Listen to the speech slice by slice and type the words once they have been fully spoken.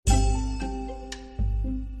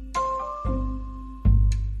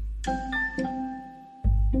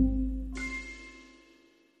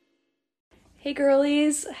Hey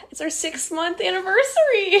girlies, it's our 6-month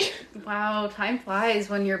anniversary! Wow, time flies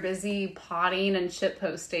when you're busy potting and shit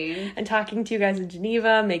posting. And talking to you guys in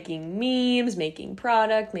Geneva, making memes, making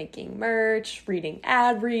product, making merch, reading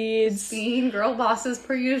ad reads. Being girl bosses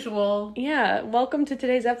per usual. Yeah, welcome to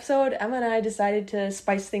today's episode. Emma and I decided to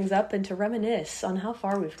spice things up and to reminisce on how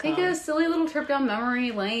far we've come. Take a silly little trip down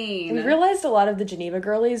memory lane. We realized a lot of the Geneva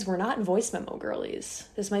girlies were not voice memo girlies.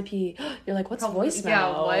 This might be, you're like, what's voice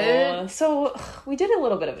memo? Yeah, what? So we did a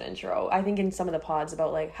little bit of an intro, I think, in some of the pods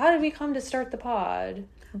about, like, how did we come to start the pod?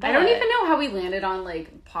 But I don't even know how we landed on,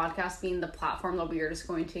 like, podcast being the platform that we are just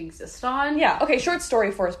going to exist on. Yeah, okay, short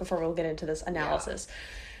story for us before we'll get into this analysis. Yeah.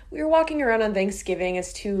 We were walking around on Thanksgiving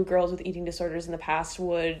as two girls with eating disorders in the past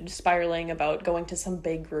would, spiraling about going to some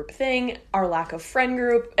big group thing, our lack of friend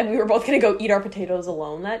group, and we were both going to go eat our potatoes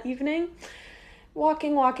alone that evening.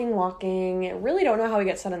 Walking. Really don't know how we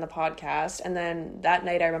get set on the podcast. And then that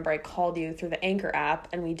night, I remember I called you through the Anchor app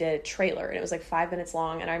and we did a trailer. And it was like 5 minutes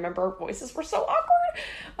long. And I remember our voices were so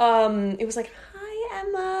awkward. It was like, hi,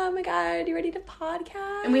 Emma. Oh my God, you ready to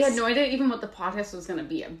podcast? And we had no idea even what the podcast was going to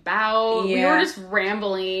be about. Yeah. We were just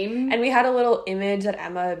rambling. And we had a little image that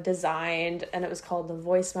Emma designed. And it was called the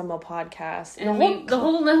Voice Memo Podcast. And the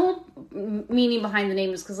whole meaning behind the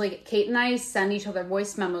name is because, like, Kate and I send each other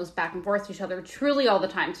voice memos back and forth to each other truly all the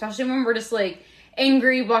time, especially when we're just, like,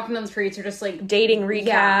 angry walking down the streets or just, like, dating recap.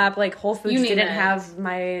 Yeah, like, Whole Foods didn't have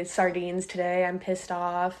my sardines today, I'm pissed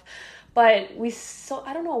off. But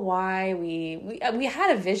I don't know why we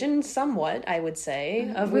had a vision somewhat, I would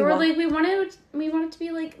say. Of we wanted it to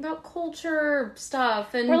be, like, about culture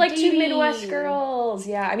stuff and we're like dating. Two Midwest girls.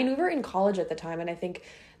 Yeah, I mean, we were in college at the time, and I think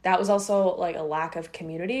that was also, like, a lack of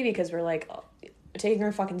community because we're, like, taking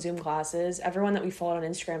our fucking Zoom classes. Everyone that we followed on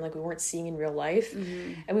Instagram, like, we weren't seeing in real life.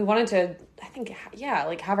 Mm-hmm. And we wanted to, I think,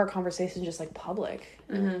 like, have our conversations just, like, public.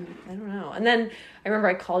 Mm-hmm. I don't know. And then I remember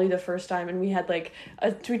I called you the first time and we had, like,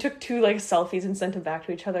 we took 2, like, selfies and sent them back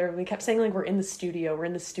to each other. And we kept saying, like, we're in the studio.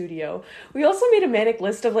 We also made a manic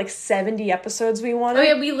list of, like, 70 episodes we wanted. Oh,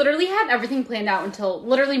 yeah, we literally had everything planned out until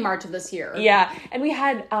literally March of this year. Yeah. And we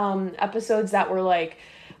had episodes that were, like,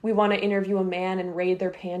 we want to interview a man and raid their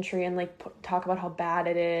pantry and, like, talk about how bad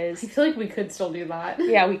it is. I feel like we could still do that.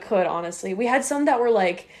 Yeah, we could, honestly. We had some that were,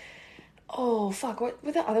 like, oh, fuck, what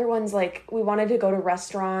were the other ones? Like, we wanted to go to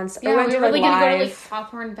restaurants. Yeah, we were really going to go to, like,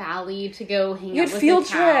 Hawthorne Valley to go hang out with field the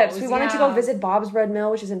cows. trips. We wanted to go visit Bob's Bread Mill,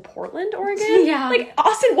 which is in Portland, Oregon. Yeah. Like,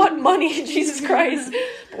 Austin, what money? Jesus Christ.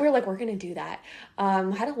 But we were like, we're going to do that.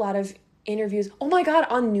 Had a lot of interviews. Oh my God,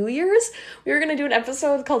 on New Year's we were gonna do an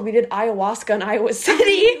episode called We Did Ayahuasca in Iowa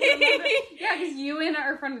City. Yeah, because you and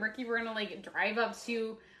our friend Ricky were gonna, like, drive up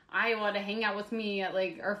to Iowa to hang out with me at,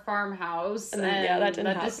 like, our farmhouse, and yeah, that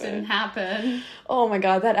just didn't happen. Oh my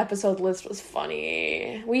God, that episode list was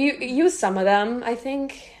funny. We used some of them, I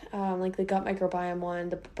think. Like the gut microbiome one,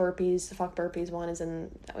 the fuck burpees one is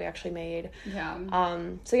in that we actually made. Yeah.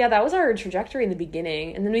 So yeah, that was our trajectory in the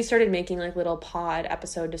beginning. And then we started making, like, little pod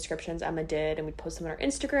episode descriptions Emma did, and we'd post them on our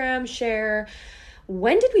Instagram, share.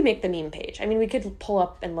 When did we make the meme page? I mean, we could pull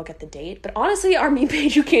up and look at the date, but honestly, our meme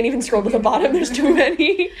page, you can't even scroll to the bottom. There's too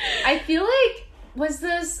many. I feel like, was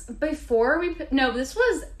this before this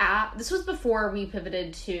was before we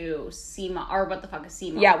pivoted to SEMA, or what the fuck is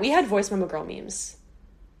SEMA? Yeah, we had Voice Memo Girl memes.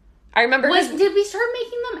 I remember. Did we start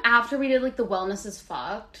making them after we did, like, the Wellness is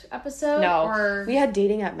Fucked episode? No. Or we had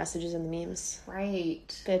dating app messages in the memes. Right.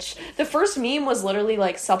 Bitch. The first meme was literally,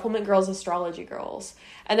 like, supplement girls, astrology girls.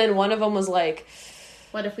 And then one of them was like,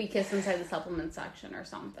 what if we kiss inside the supplement section or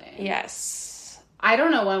something? Yes. I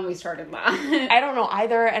don't know when we started that. I don't know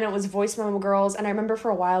either, and it was Voice Memo Girls, and I remember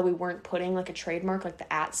for a while we weren't putting, like, a trademark, like the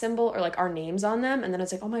 @ symbol, or, like, our names on them, and then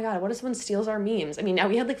it's like, oh my God, what if someone steals our memes? I mean, now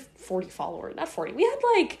we had, like, 40 followers. Not 40. We had,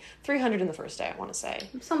 like, 300 in the first day, I want to say.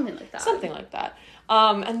 Something like that.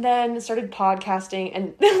 And then started podcasting,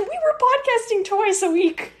 and we were podcasting twice a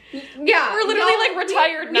week. Yeah. We're literally, like,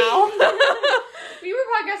 retired now. We were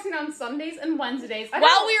podcasting on Sundays and Wednesdays.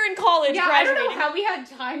 While we were in college, yeah, graduating. I don't know how we had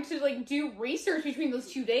time to, like, do research between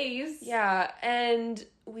those 2 days. Yeah, and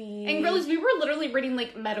girls, we were literally reading,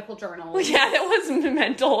 like, medical journals. Yeah, that was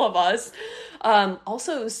mental of us.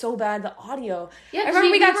 Also, it was so bad, the audio. Yeah, I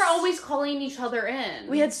remember we were always calling each other in.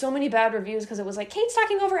 We had so many bad reviews because it was like, Kate's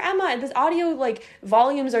talking over Emma, and this audio, like,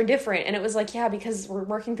 volumes are different. And it was like, yeah, because we're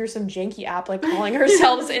working through some janky app, like, calling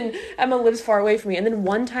ourselves, and Emma lives far away from me. And then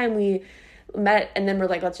one time we met, and then we're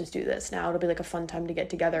like, let's just do this now. It'll be, like, a fun time to get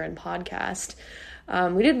together and podcast.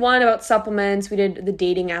 We did one about supplements. We did the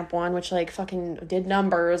dating app one, which like fucking did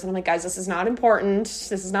numbers. And I'm like, guys, this is not important.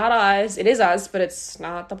 This is not us. It is us, but it's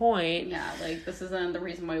not the point. Yeah, like this isn't the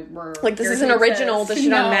reason why we're like this isn't original to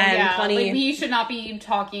shit on men. Yeah, Plenty. like we should not be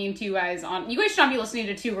talking to you guys on. You guys should not be listening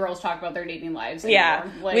to two girls talk about their dating lives anymore. Yeah,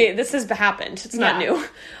 like, this has happened. It's not new.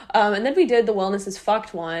 And then we did the wellness is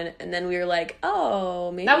fucked one, and then we were like,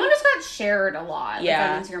 oh, maybe that one just got shared a lot.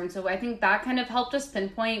 Yeah, like, on Instagram. So I think that kind of helped us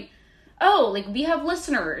pinpoint. Oh, like, we have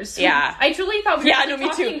listeners. Yeah. I truly thought we were me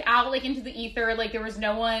talking too. out, like, into the ether. Like, there was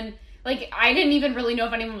no one... Like, I didn't even really know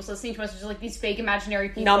if anyone was listening to us. Just, like, these fake imaginary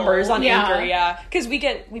people. Numbers on Anchor, yeah. Because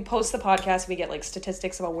we post the podcast, we get, like,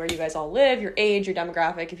 statistics about where you guys all live, your age, your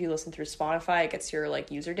demographic. If you listen through Spotify, it gets your,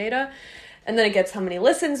 like, user data. And then it gets how many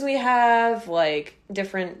listens we have, like,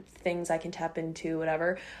 different things I can tap into,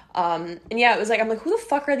 whatever. And yeah, it was like, I'm like, who the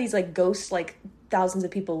fuck are these, like, ghost, like... thousands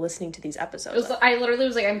of people listening to these episodes. I literally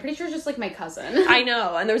was like, I'm pretty sure it's just like my cousin. I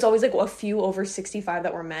know, and there was always like a few over 65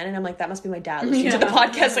 that were men, and I'm like, that must be my dad listening to the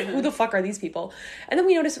podcast. Like, who the fuck are these people? And then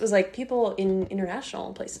we noticed it was like people in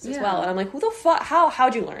international places as well, and I'm like, who the fuck?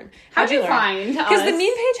 How'd you learn? How'd you find? Because the meme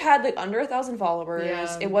page had like under 1,000 followers.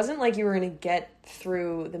 Yeah. It wasn't like you were gonna get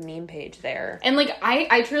through the meme page there. And like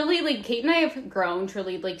I truly like Kate and I have grown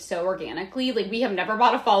truly like so organically. Like we have never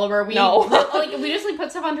bought a follower. We like we just like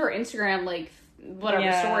put stuff onto our Instagram like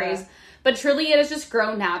whatever stories, but truly it has just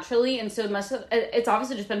grown naturally, and so it's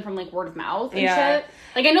obviously just been from like word of mouth and shit.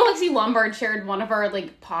 Like I know Lexi Lombard shared one of our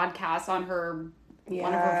like podcasts on her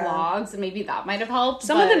one of her vlogs, and maybe that might have helped.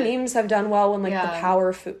 Some of the memes have done well when like the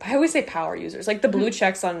power food, I always say power users, like the blue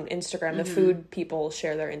checks on Instagram, the food people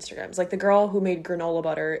share their Instagrams. Like the girl who made granola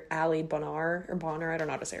butter, Ali Bonar, I don't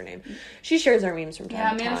know how to say her name. She shares our memes from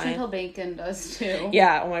time to time. Yeah, Chantel Bacon does too.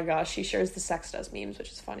 Yeah, oh my gosh, she shares the sex does memes,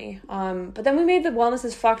 which is funny. But then we made the wellness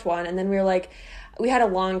is fucked one, and then we were like, we had a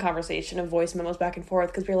long conversation of voice memos back and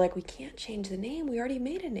forth because we were like, we can't change the name. We already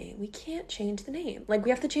made a name. We can't change the name. Like,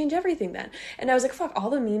 we have to change everything then. And I was like, fuck, all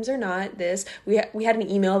the memes are not this. We had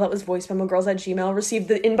an email that was voicememogirls@gmail.com. Received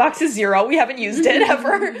the inbox is 0. We haven't used it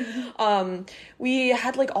ever. We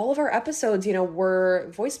had like all of our episodes, were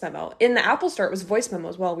voice memo. In the Apple Store, it was voice memo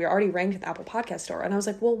as well. We were already ranked in the Apple Podcast Store. And I was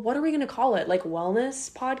like, well, what are we going to call it? Like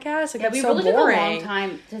wellness podcast? Like, we really took a long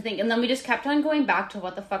time to think. And then we just kept on going back to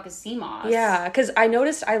what the fuck is CMOS? Yeah, because I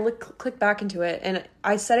noticed clicked back into it, and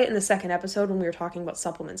I said it in the second episode when we were talking about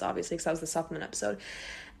supplements, obviously, because that was the supplement episode.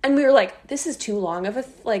 And we were like, this is too long of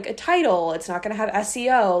a title. It's not going to have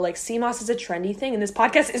SEO. Like, CMOS is a trendy thing, and this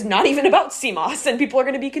podcast is not even about CMOS, and people are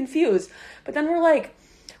going to be confused. But then we're like,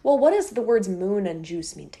 well, what does the words moon and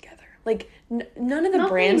juice mean together? Like, none of the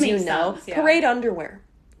brands you know. Sense, yeah. Parade underwear.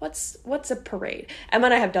 What's a parade? Emma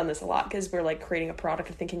and I have done this a lot because we're like creating a product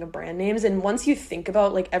and thinking of brand names. And once you think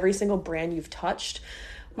about like every single brand you've touched,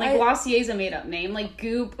 like Glossier's a made up name. Like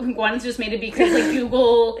Goop, Gwen's just made it because like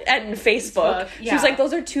Google and Facebook. Yeah. She was like,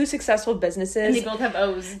 those are two successful businesses, and they both have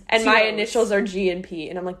O's. And my initials are G and P.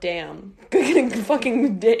 And I'm like, damn,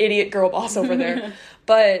 fucking idiot girl boss over there.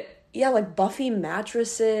 But yeah, like Buffy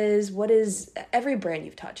mattresses. What is every brand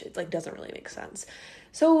you've touched? It like doesn't really make sense.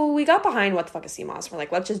 So we got behind what the fuck is CMOS. We're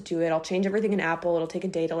like, let's just do it. I'll change everything in Apple. It'll take a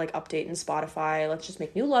day to like update in Spotify. Let's just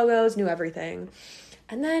make new logos, new everything.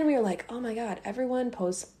 And then we were like, oh my God, everyone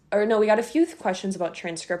posts, or no, we got a few questions about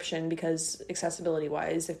transcription because accessibility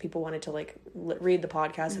wise, if people wanted to like read the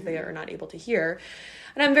podcast, if they are not able to hear.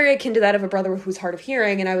 And I'm very akin to that of a brother who's hard of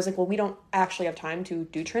hearing. And I was like, well, we don't actually have time to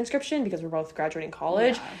do transcription because we're both graduating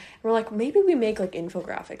college. Yeah. And we're like, maybe we make like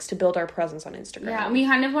infographics to build our presence on Instagram. Yeah, we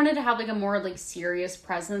kind of wanted to have like a more like serious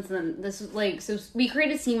presence. And then this was like, so we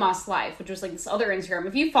created CMOS Life, which was like this other Instagram.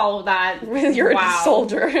 If you follow that, you're a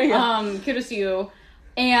soldier. Yeah. Kudos to you.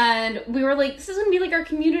 And we were like, this is going to be like our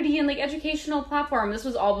community and like educational platform. This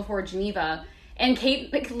was all before Geneva. And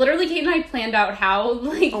Kate, like literally Kate and I planned out how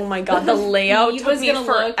like... Oh my God, the layout took me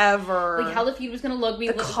forever. Look, like how the feed was going to look.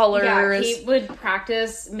 The colors. Yeah, Kate would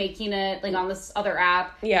practice making it like on this other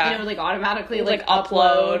app. Yeah. And it would like automatically like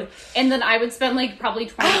upload. And then I would spend like probably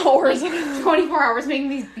 24 hours making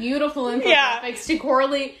these beautiful infographics to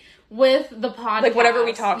correlate with the podcast. Like whatever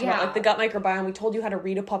we talked about, like the gut microbiome. We told you how to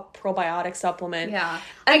read a probiotic supplement. Yeah.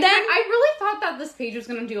 And then I really thought that this page was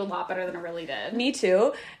going to do a lot better than it really did. Me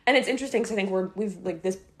too. And it's interesting because I think we've like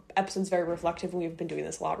this episode's very reflective, and we've been doing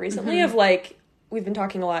this a lot recently of like, we've been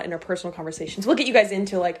talking a lot in our personal conversations. We'll get you guys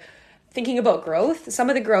into like thinking about growth. Some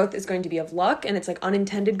of the growth is going to be of luck, and it's like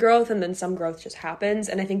unintended growth, and then some growth just happens.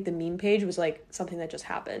 And I think the meme page was like something that just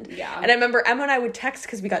happened. Yeah. And I remember Emma and I would text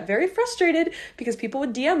because we got very frustrated because people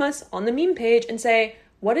would DM us on the meme page and say,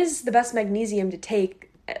 what is the best magnesium to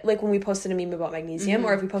take like when we posted a meme about magnesium,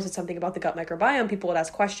 or if we posted something about the gut microbiome, people would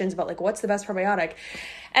ask questions about like, what's the best probiotic?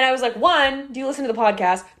 And I was like, 1, do you listen to the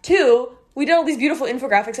podcast? 2, we did all these beautiful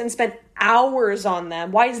infographics and spent hours on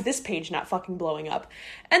them. Why is this page not fucking blowing up?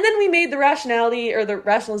 And then we made the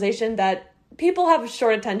rationalization that people have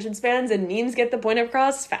short attention spans and memes get the point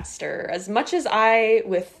across faster. As much as I,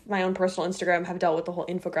 with my own personal Instagram, have dealt with the whole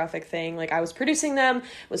infographic thing, like I was producing them,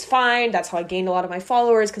 it was fine. That's how I gained a lot of my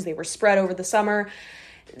followers because they were spread over the summer.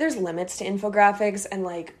 There's limits to infographics, and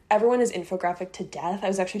like everyone is infographic to death. I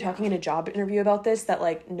was actually talking in a job interview about this, that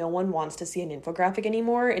like no one wants to see an infographic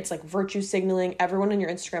anymore. It's like virtue signaling. Everyone on your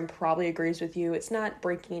Instagram probably agrees with you. It's not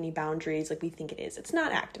breaking any boundaries like we think it is. It's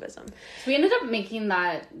not activism. So we ended up making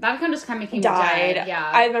that account just kind of became died. Dead. Yeah,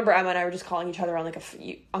 I remember Emma and I were just calling each other on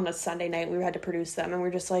on a Sunday night. We had to produce them, and we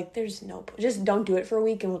were just like, "There's just don't do it for a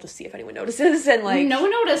week, and we'll just see if anyone notices." And like, no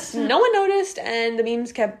one noticed. No one noticed, and the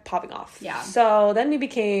memes kept popping off. Yeah. So then we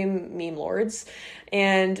became meme lords.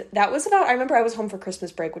 And that was I remember I was home for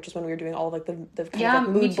Christmas break, which is when we were doing all of like the kind of like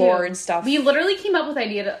mood board stuff. We literally came up with the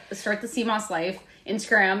idea to start the CMOS Life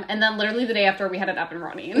Instagram, and then literally the day after we had it up and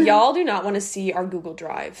running. Y'all do not want to see our Google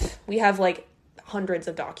Drive. We have like hundreds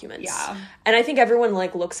of documents. Yeah. And I think everyone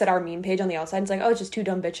like looks at our meme page on the outside and it's like, oh, it's just 2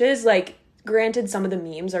 dumb bitches. Like, granted, some of the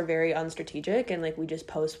memes are very unstrategic, and like we just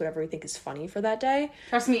post whatever we think is funny for that day.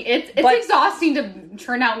 Trust me, it's exhausting to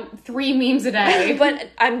churn out 3 memes a day. But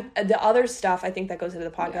the other stuff I think that goes into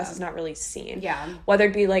the podcast is not really seen. Yeah. Whether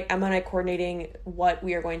it be like Emma and I coordinating what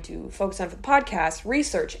we are going to focus on for the podcast,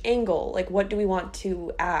 research, angle, like what do we want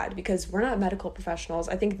to add? Because we're not medical professionals.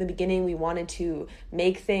 I think in the beginning we wanted to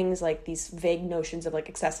make things like these vague notions of like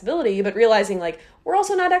accessibility, but realizing like we're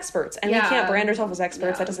also not experts, and we can't brand ourselves as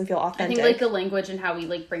experts. That doesn't feel authentic. I think like the language and how we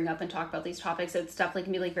like bring up and talk about these topics, it's definitely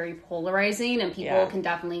can be like very polarizing, and people can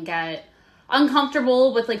definitely get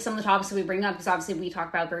uncomfortable with like some of the topics that we bring up, because obviously we talk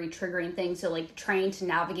about very triggering things. So like trying to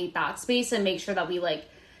navigate that space and make sure that we like,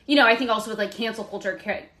 you know, I think also with like cancel culture,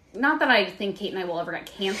 not that I think Kate and I will ever get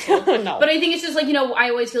canceled, no. But I think it's just like, you know, I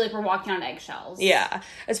always feel like we're walking on eggshells. Yeah,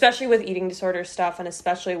 especially with eating disorder stuff, and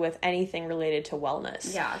especially with anything related to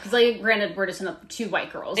wellness. Yeah, because like granted, we're just 2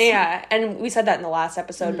 white girls. Yeah, and we said that in the last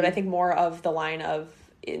episode, but I think more of the line of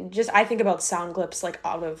just, I think about sound clips like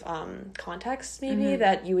out of context maybe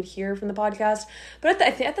that you would hear from the podcast, but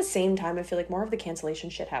at the same time I feel like more of the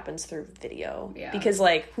cancellation shit happens through video. Because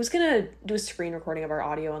like who's gonna do a screen recording of our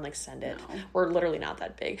audio and like send it? No. We're literally not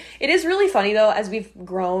that big. It is really funny though, as we've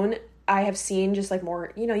grown, I have seen just like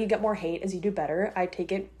more, you know, you get more hate as you do better. I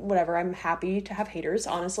take it, whatever. I'm happy to have haters,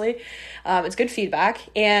 honestly. It's good feedback.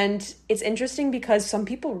 And it's interesting because some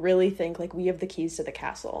people really think like we have the keys to the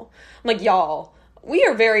castle. I'm like, y'all, we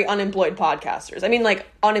are very unemployed podcasters. I mean, like,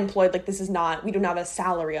 unemployed, like, this is not, we don't have a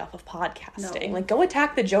salary off of podcasting. No. Like, go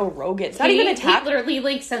attack the Joe Rogan. It's not even attack. He literally,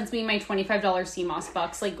 like, sends me my $25 CMOS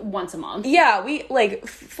bucks, like, once a month. Yeah, we, like,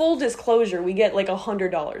 full disclosure, we get, like,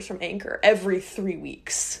 $100 from Anchor every 3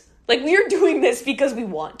 weeks. Like, we are doing this because we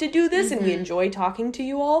want to do this and we enjoy talking to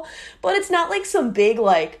you all. But it's not, like, some big,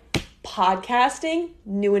 like, podcasting,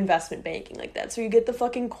 new investment banking like that. So you get the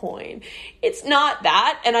fucking coin. It's not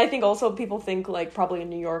that. And I think also people think like probably in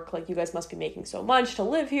New York, like you guys must be making so much to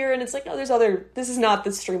live here. And it's like, no, this is not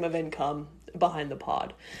the stream of income behind the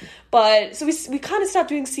pod. But so we kind of stopped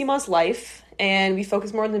doing CMOS Life and we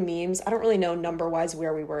focused more on the memes. I don't really know number wise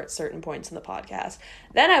where we were at certain points in the podcast.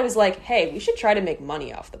 Then I was like, hey, we should try to make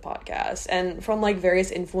money off the podcast. And from like various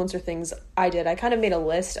influencer things I did, I kind of made a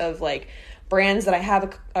list of like brands that I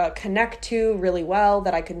have a connect to really well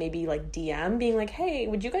that I could maybe like DM being like, hey,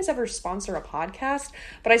 would you guys ever sponsor a podcast?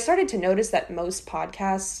 But I started to notice that most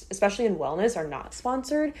podcasts, especially in wellness, are not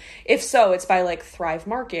sponsored. If so, it's by like Thrive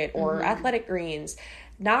Market or Athletic Greens.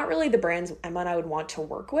 Not really the brands Emma and I would want to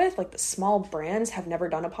work with. Like the small brands have never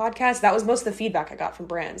done a podcast. That was most of the feedback I got from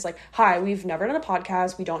brands. Like, hi, we've never done a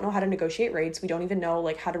podcast. We don't know how to negotiate rates. We don't even know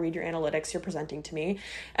like how to read your analytics you're presenting to me.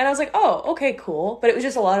 And I was like, oh, okay, cool. But it was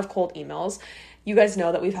just a lot of cold emails. You guys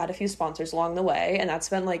know that we've had a few sponsors along the way, and that's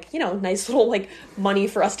been like, you know, nice little like money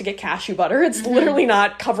for us to get cashew butter. It's literally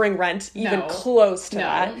not covering rent even close to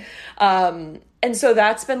that. And so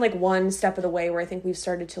that's been like one step of the way where I think we've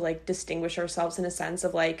started to like distinguish ourselves in a sense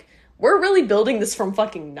of like, we're really building this from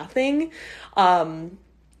fucking nothing. And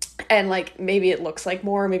like, maybe it looks like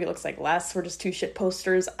more, maybe it looks like less. We're just 2 shit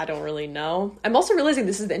posters. I don't really know. I'm also realizing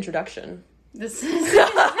this is the introduction. This is the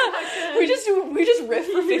introduction. we just riff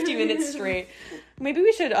for 50 minutes straight. Maybe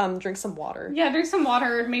we should drink some water. Yeah, drink some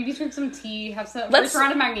water. Maybe drink some tea. Have some first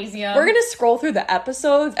round of magnesium. We're gonna scroll through the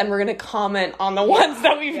episodes and we're gonna comment on the ones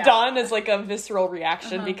that we've done as like a visceral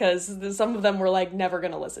reaction because some of them we're like never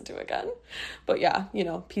gonna listen to again. But yeah, you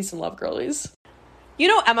know, peace and love, girlies. You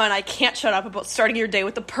know Emma and I can't shut up about starting your day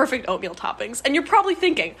with the perfect oatmeal toppings, and you're probably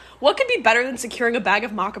thinking, what could be better than securing a bag of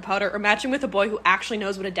maca powder or matching with a boy who actually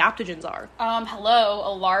knows what adaptogens are? Hello, a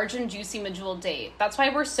large and juicy medjool date. That's why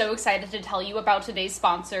we're so excited to tell you about today's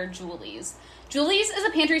sponsor, Julie's. Julie's is a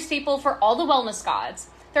pantry staple for all the wellness gods.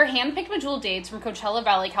 Their hand-picked medjool dates from Coachella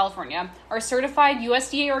Valley, California, are certified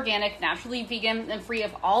USDA organic, naturally vegan, and free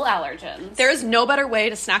of all allergens. There is no better way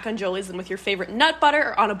to snack on Jolie's than with your favorite nut butter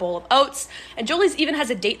or on a bowl of oats, and Jolie's even has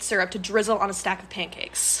a date syrup to drizzle on a stack of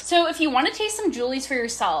pancakes. So if you want to taste some Julie's for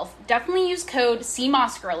yourself, definitely use code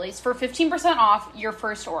CMOSGirlies for 15% off your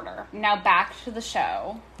first order. Now back to the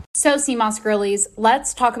show. So CMOS Girlies,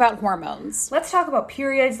 let's talk about hormones. Let's talk about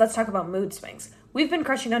periods, let's talk about mood swings. We've been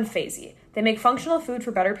crushing on Phasey. They make functional food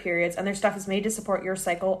for better periods, and their stuff is made to support your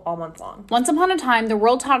cycle all month long. Once upon a time, the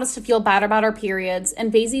world taught us to feel bad about our periods,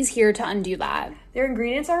 and Phasey's here to undo that. Their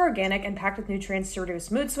ingredients are organic and packed with nutrients to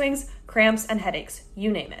reduce mood swings, cramps, and headaches.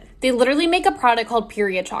 You name it. They literally make a product called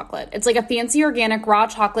Period Chocolate. It's like a fancy organic raw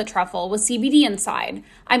chocolate truffle with CBD inside.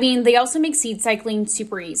 I mean, they also make seed cycling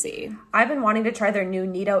super easy. I've been wanting to try their new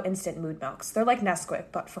Nido Instant Mood Milks. They're like Nesquik,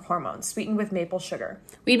 but for hormones, sweetened with maple sugar.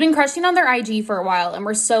 We've been crushing on their IG for a while, and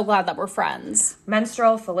we're so glad that we're friends.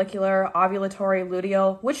 Menstrual, follicular, ovulatory,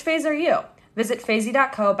 luteal. Which phase are you? Visit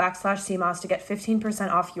phasey.co/CMOS to get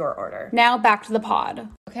 15% off your order. Now back to the pod.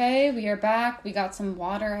 Okay, we are back. We got some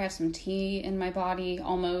water. I have some tea in my body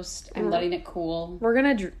almost. I'm letting it cool. We're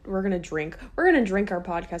gonna drink our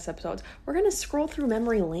podcast episodes. We're gonna scroll through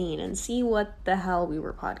memory lane and see what the hell we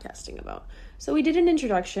were podcasting about. So we did an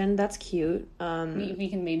introduction. That's cute.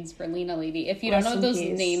 Weekend Maidens for Lena Lady. If you don't know what those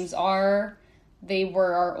names are, they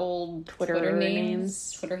were our old Twitter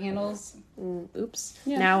names, Twitter handles. Oops.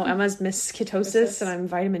 Yeah. Now Emma's Miss Ketosis and I'm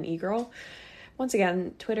Vitamin E Girl. Once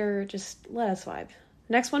again, Twitter, just let us vibe.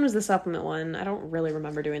 Next one was the supplement one. I don't really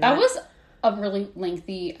remember doing that. That was a really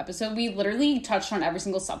lengthy episode. We literally touched on every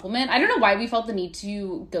single supplement. I don't know why we felt the need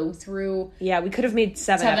to go through. Yeah, we could have made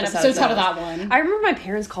seven episodes out of that one. I remember my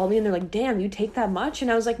parents called me and they're like, damn, you take that much? And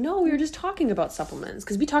I was like, no, we were just talking about supplements.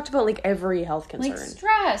 Because we talked about like every health concern. Like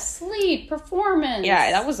stress, sleep, performance. Yeah,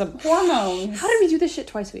 that was hormones. How did we do this shit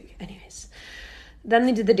twice a week? Anyways. Then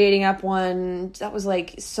they did the dating app one. That was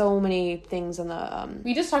like so many things on the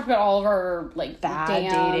we just talked about all of our like bad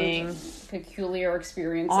dating, peculiar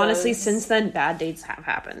experiences. Honestly, since then bad dates have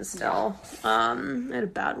happened still. I had a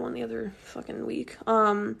bad one the other fucking week.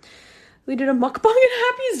 We did a mukbang at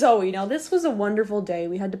Happy Zoe. Now, this was a wonderful day.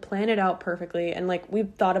 We had to plan it out perfectly. And, like,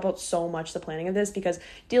 we've thought about so much the planning of this because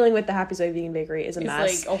dealing with the Happy Zoe Vegan Bakery is a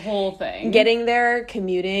mess. It's, like, a whole thing. Getting there,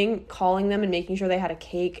 commuting, calling them, and making sure they had a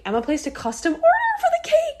cake. Emma placed a custom order for the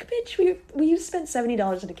cake, bitch. We spent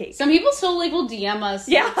 $70 on a cake. Some people still, like, will DM us.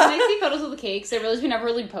 Yeah. Can I see photos of the cakes? I realized we never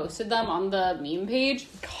really posted them on the meme page.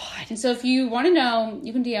 God. And so if you want to know,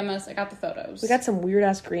 you can DM us. I got the photos. We got some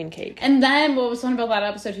weird-ass green cake. And then what was fun about that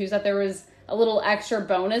episode, too, is that there was a little extra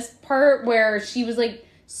bonus part where she was like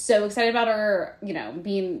so excited about her, you know,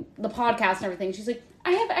 being the podcast and everything. She's like,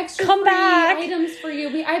 I have extra items for you.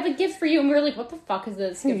 I have a gift for you. And we were like, what the fuck is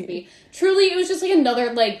this gift be? Truly, it was just like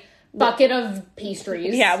another like bucket of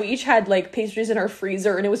pastries. Yeah, we each had like pastries in our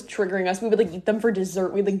freezer and it was triggering us. We would like eat them for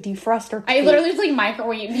dessert. We'd like defrost our cake. I literally was like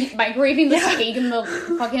microwaving the cake in the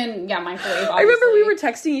fucking microwave, obviously. I remember we were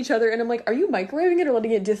texting each other and I'm like, are you microwaving it or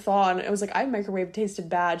letting it thaw? And I was like, I microwave tasted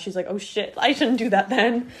bad. She's like, oh shit, I shouldn't do that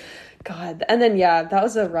then. God. And then yeah, that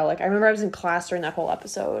was a relic. I remember I was in class during that whole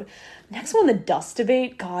episode. Next one, the dust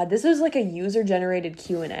debate. God, this was like a user generated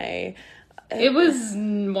Q&A. It was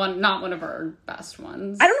not one of our best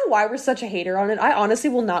ones. I don't know why we're such a hater on it. I honestly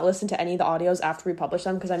will not listen to any of the audios after we publish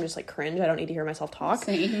them because I'm just like cringe. I don't need to hear myself talk.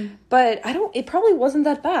 Same. But it probably wasn't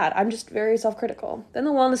that bad. I'm just very self-critical. Then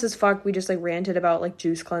the wellness is fuck. We just like ranted about like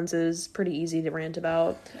juice cleanses. Pretty easy to rant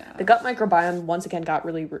about. Yeah. The gut microbiome once again got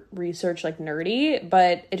really research like nerdy,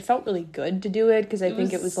 but it felt really good to do it because I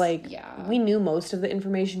think it was like we knew most of the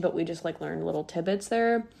information, but we just like learned little tidbits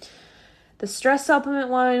there. The stress supplement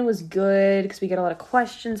one was good because we get a lot of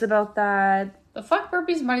questions about that. The fuck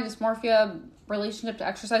burpees, body dysmorphia, relationship to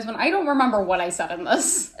exercise one. I don't remember what I said in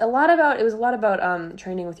this. It was a lot about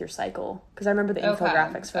training with your cycle because I remember the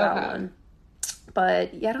infographics for that one.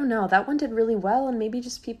 But yeah, I don't know. That one did really well, and maybe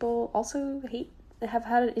just people also have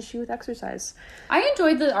had an issue with exercise. I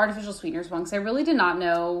enjoyed the artificial sweeteners one because I really did not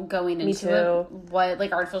know going into it what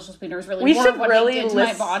like artificial sweeteners really were, what they did to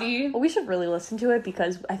my body. Well, we should really listen to it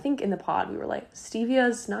because I think in the pod we were like,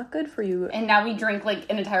 stevia's not good for you. And now we drink like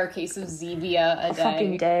an entire case of Zevia a day.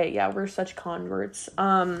 Fucking day. Yeah, we're such converts.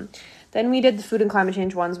 Then we did the food and climate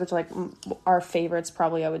change ones, which like our favorites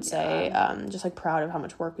probably, I would say. Just like proud of how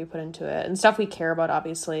much work we put into it and stuff we care about,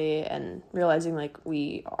 obviously, and realizing like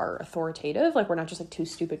we are authoritative. Like we're not just like two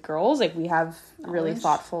stupid girls. Like we have really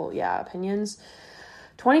thoughtful, opinions.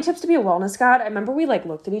 20 tips to be a wellness god. I remember we like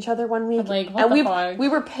looked at each other one week and we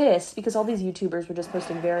were pissed because all these YouTubers were just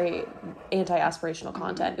posting very anti-aspirational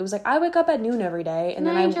content. It was like, I wake up at noon every day and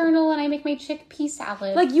then I journal and I make my chickpea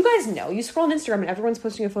salad. Like, you guys know, you scroll on Instagram and everyone's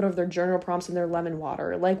posting a photo of their journal prompts and their lemon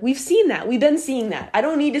water. Like, we've seen that. We've been seeing that. I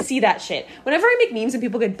don't need to see that shit. Whenever I make memes and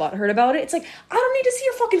people get butthurt about it, it's like, I don't need to see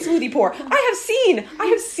your fucking smoothie pour. I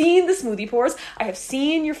have seen the smoothie pours. I have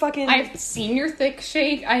seen your fucking... I've seen your thick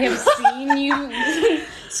shake. I have seen you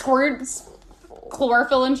squirt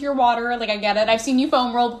chlorophyll into your water. Like, I get it. I've seen you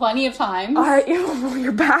foam roll plenty of times.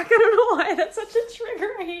 You're back. I don't know why. That's such a trigger.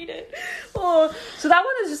 I hate it. Oh, so that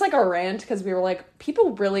one is just like a rant because we were like,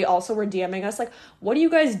 people really also were DMing us like, what do you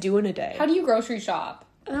guys do in a day? How do you grocery shop?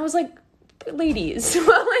 And I was like, ladies, like,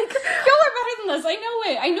 y'all are better than this. I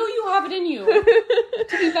know it. I know you have it in you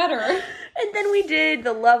to be better. And then we did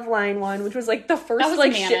the Love Line one, which was like the first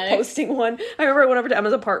like shit posting one. I remember I went over to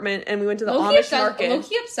Emma's apartment and we went to the Amish market.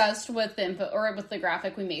 Low-key obsessed with the info or with the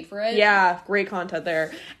graphic we made for it. Yeah, great content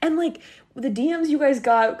there. And like the DMs you guys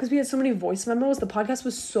got, because we had so many voice memos, the podcast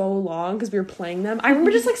was so long because we were playing them. I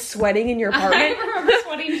remember just like sweating in your apartment. I remember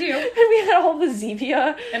sweating too. And we had all the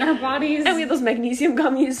Zevia in our bodies. And we had those magnesium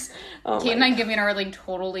gummies. Kate and I giving our like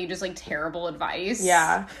totally just like terrible advice.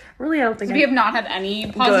 Yeah. Really, I don't think we have not had any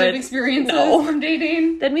positive experiences from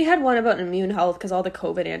dating. Then we had one about immune health because all the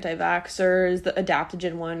COVID anti-vaxxers, the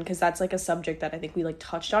adaptogen one, because that's like a subject that I think we like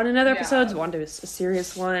touched on in other episodes. We wanted to do a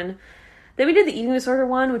serious one. Then we did the eating disorder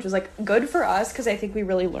one, which was like good for us because I think we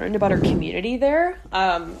really learned about our community there.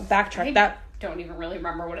 Backtrack that. Don't even really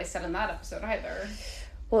remember what I said in that episode either.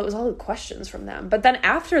 Well, it was all the questions from them. But then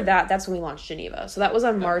after that, that's when we launched Geneva. So that was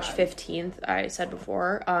on March 15th, I said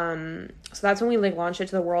before. So that's when we like launched it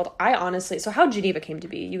to the world. So how Geneva came to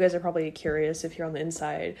be, you guys are probably curious if you're on the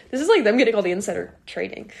inside. This is like them getting all the insider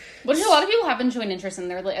trading. Which a lot of people haven't shown interest in.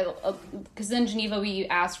 They're like, because in Geneva we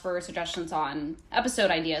asked for suggestions on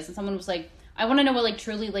episode ideas, and someone was like, I want to know what like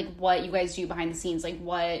truly like what you guys do behind the scenes, like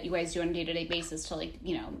what you guys do on a day-to-day basis to like,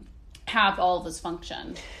 you know, have all of this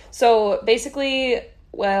function. So basically,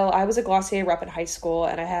 well, I was a Glossier rep in high school,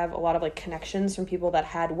 and I have a lot of like connections from people that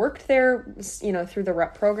had worked there, you know, through the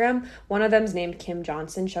rep program. One of them is named Kim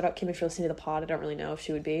Johnson. Shout out Kim if you're listening to the pod. I don't really know if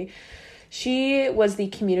she would be. She was the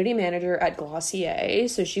community manager at Glossier,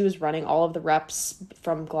 so she was running all of the reps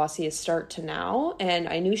from Glossier's start to now, and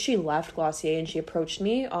I knew she left Glossier, and she approached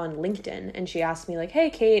me on LinkedIn, and she asked me, like, hey,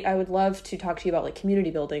 Kate, I would love to talk to you about, like, community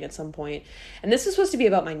building at some point, and this was supposed to be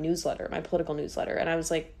about my newsletter, my political newsletter, and I was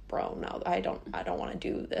like, bro, no, I don't want to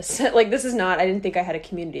do this. Like, this is not, I didn't think I had a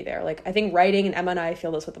community there. Like, I think writing, and Emma and I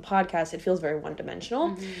feel this with the podcast, it feels very one-dimensional.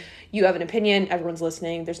 Mm-hmm. You have an opinion, everyone's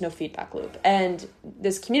listening, there's no feedback loop. And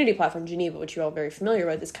this community platform, Geneva, which you're all very familiar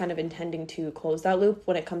with, is kind of intending to close that loop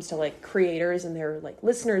when it comes to, like, creators and their, like,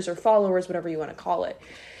 listeners or followers, whatever you want to call it.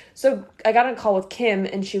 So I got on a call with Kim,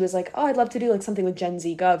 and she was like, oh, I'd love to do, like, something with Gen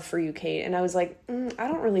Z Gov for you, Kate. And I was like, I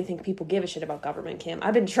don't really think people give a shit about government, Kim.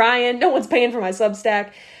 I've been trying. No one's paying for my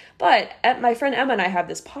Substack. But my friend Emma and I have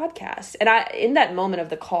this podcast. And in that moment of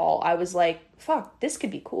the call, I was like, fuck, this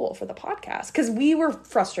could be cool for the podcast. Because we were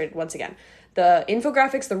frustrated, once again. The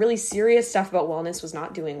infographics, the really serious stuff about wellness was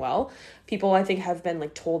not doing well. People, I think, have been,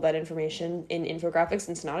 like, told that information in infographics, and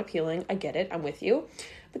it's not appealing. I get it. I'm with you.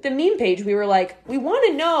 But the meme page, we were like, we want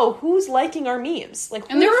to know who's liking our memes. Like,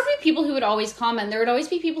 and there would be people who would always comment. There would always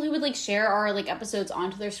be people who would like share our like episodes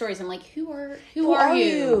onto their stories. I'm like, who are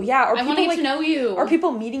you? Yeah, or I want to get to know you. Or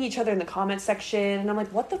people meeting each other in the comment section, and I'm like,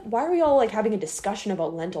 why are we all like having a discussion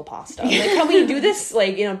about lentil pasta? Like, can we do this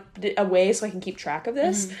like, you know, a way so I can keep track of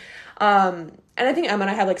this? Mm-hmm. And I think Emma and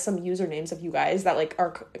I have like some usernames of you guys that like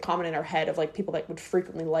are common in our head of like people that would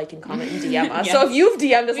frequently like and comment and DM us. Yes. So if you've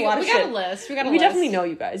DM'd us a lot of shit, we got a list. We definitely know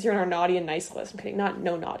you guys. You're in our naughty and nice list. I'm kidding, not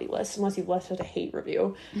no naughty list unless you've left us a hate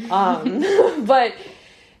review. But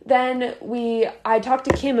then I talked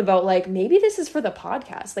to Kim about like maybe this is for the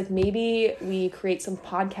podcast. Like maybe we create some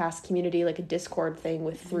podcast community, like a Discord thing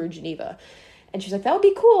through Geneva. And she's like, that would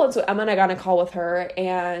be cool. And so Emma and I got on a call with her,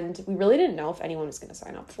 and we really didn't know if anyone was going to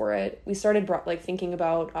sign up for it. We started thinking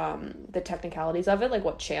about the technicalities of it, like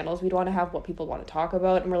what channels we'd want to have, what people want to talk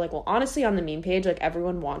about. And we're like, well, honestly, on the meme page, like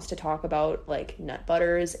everyone wants to talk about like nut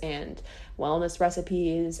butters and wellness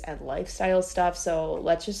recipes and lifestyle stuff. So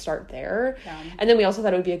let's just start there. Yeah. And then we also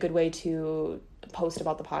thought it would be a good way to post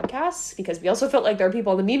about the podcast, because we also felt like there are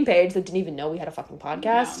people on the meme page that didn't even know we had a fucking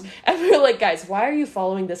podcast. Yeah. And we were like, guys, why are you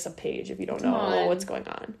following this page if you don't know what's going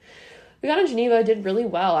on? We got in Geneva, did really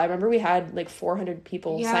well. I remember we had like 400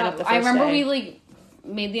 people sign up the first day. I remember we like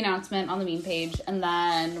made the announcement on the meme page, and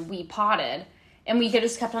then we potted, and we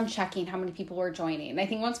just kept on checking how many people were joining. And I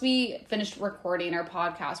think once we finished recording our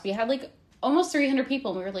podcast, we had like almost 300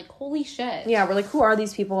 people, and we were like, holy shit. Yeah, we're like, who are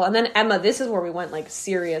these people? And then Emma, this is where we went like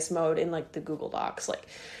serious mode in like the Google Docs. Like,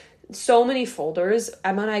 so many folders.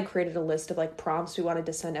 Emma and I created a list of like prompts we wanted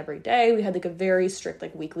to send every day. We had like a very strict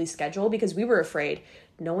like weekly schedule because we were afraid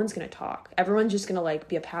no one's going to talk. Everyone's just going to like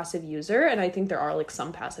be a passive user. And I think there are like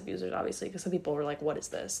some passive users, obviously, because some people were like, what is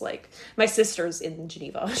this? Like, my sister's in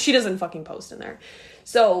Geneva. She doesn't fucking post in there.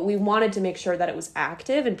 So we wanted to make sure that it was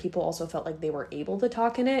active and people also felt like they were able to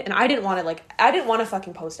talk in it. And I didn't want to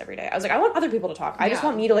fucking post every day. I was like, I want other people to talk. I just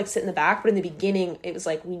want me to like sit in the back. But in the beginning, it was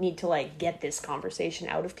like, we need to like get this conversation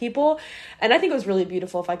out of people. And I think it was really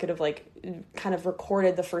beautiful if I could have like kind of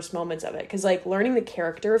recorded the first moments of it. Because like learning the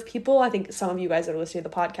character of people, I think some of you guys that are listening to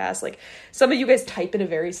the podcast, like some of you guys type in a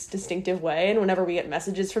very distinctive way. And whenever we get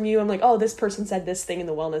messages from you, I'm like, oh, this person said this thing in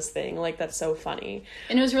the wellness thing. Like, that's so funny.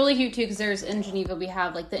 And it was really cute too, because there's in Geneva, we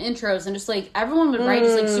have like the intros, and just like everyone would write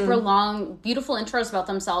just like super long, beautiful intros about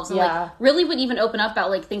themselves, and like really would even open up about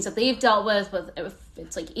like things that they've dealt with if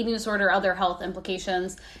it's like eating disorder, other health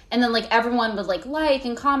implications. And then like everyone would like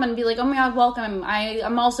and comment and be like, oh my god, welcome,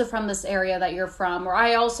 I'm also from this area that you're from, or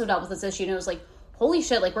I also dealt with this issue. And it was like, holy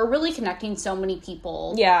shit, like we're really connecting so many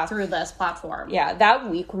people through this platform. Yeah, that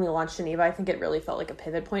week when we launched Geneva, I think it really felt like a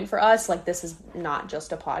pivot point for us. Like, this is not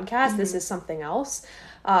just a podcast, this is something else.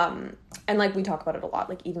 And like we talk about it a lot,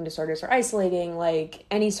 like eating disorders are isolating, like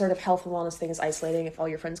any sort of health and wellness thing is isolating if all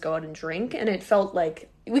your friends go out and drink. And it felt like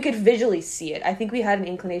we could visually see it. I think we had an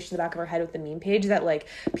inclination in the back of our head with the meme page that like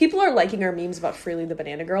people are liking our memes about Freely the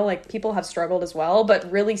Banana Girl. Like, people have struggled as well, but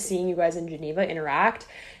really seeing you guys in Geneva interact,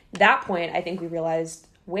 that point, I think we realized,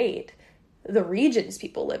 wait, the regions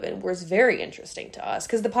people live in was very interesting to us,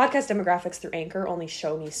 because the podcast demographics through Anchor only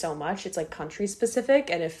show me so much. It's like country specific,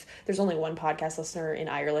 and if there's only one podcast listener in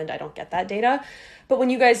Ireland, I don't get that data. But when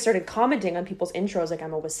you guys started commenting on people's intros, like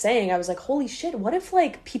Emma was saying, I was like, holy shit, what if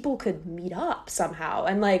like people could meet up somehow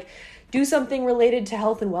and like do something related to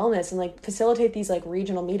health and wellness and like facilitate these like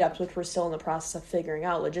regional meetups, which we're still in the process of figuring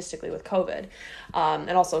out logistically with COVID.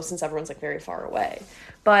 And also since everyone's like very far away.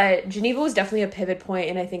 But Geneva was definitely a pivot point,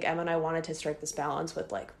 and I think Emma and I wanted to strike this balance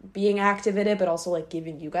with like being active in it, but also like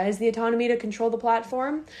giving you guys the autonomy to control the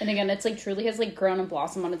platform. And again, it's like truly has like grown and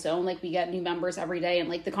blossomed on its own. Like, we get new members every day, and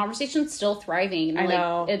like the conversation's still thriving. And, I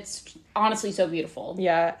know. Like, it's honestly so beautiful.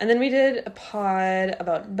 Yeah. And then we did a pod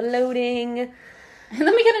about bloating. And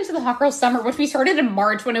then we get into the Hot Girl Summer, which we started in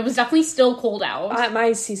March when it was definitely still cold out.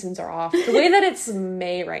 My seasons are off. The way that it's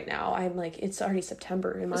May right now, I'm like, it's already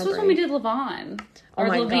September in my brain. This was when we did Levain. Or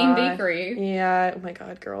Levain Bakery. Yeah. Oh my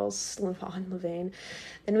god, girls. Levain.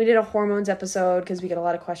 Then we did a hormones episode, because we get a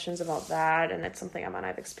lot of questions about that, and it's something Emma and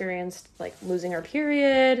I've experienced, like losing our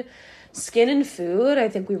period. Skin and food, I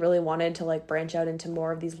think we really wanted to like branch out into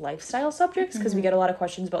more of these lifestyle subjects, because we get a lot of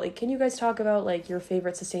questions about like, can you guys talk about like your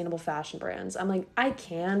favorite sustainable fashion brands? I'm like, I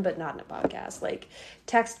can, but not in a podcast. Like,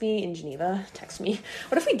 text me in Geneva. Text me.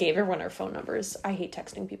 What if we gave everyone our phone numbers? I hate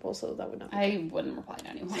texting people, so that would not be I wouldn't reply to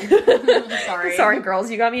anyone. Sorry,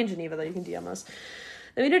 girls. You got me in Geneva, though. You can DM us.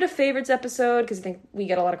 Then we did a favorites episode, because I think we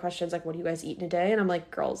get a lot of questions like, what do you guys eat in a day? And I'm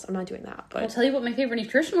like, girls, I'm not doing that. But I'll tell you what my favorite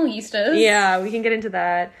nutritional yeast is. Yeah, we can get into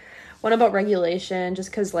that. One about regulation, just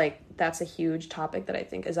because, like, that's a huge topic that I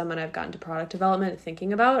think as Emma and I have gotten to product development and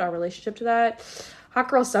thinking about our relationship to that. Hot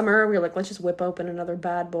Girl Summer, we were like, let's just whip open another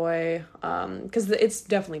bad boy, because it's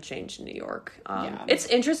definitely changed in New York. It's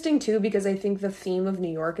interesting, too, because I think the theme of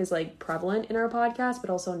New York is, like, prevalent in our podcast, but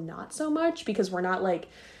also not so much, because we're not, like,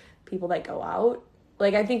 people that go out.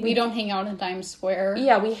 Like, I think we don't hang out in Times Square.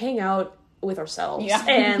 Yeah, we hang out with ourselves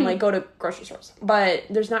and like go to grocery stores, but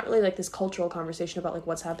there's not really like this cultural conversation about like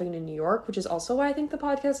what's happening in New York, which is also why I think the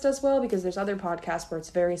podcast does well, because there's other podcasts where it's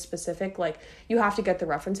very specific, like you have to get the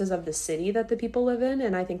references of the city that the people live in,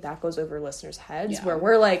 and I think that goes over listeners' heads where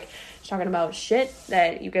we're like talking about shit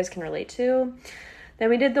that you guys can relate to. Then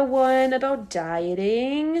we did the one about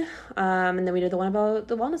dieting, and then we did the one about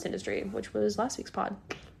the wellness industry, which was last week's pod,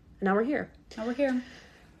 and now we're here.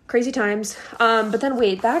 Crazy times. But then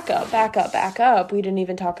wait, back up. We didn't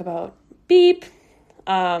even talk about beep.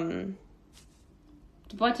 What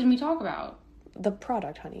did we talk about? The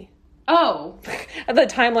product, honey. Oh. The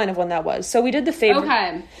timeline of when that was. So we did the favorite.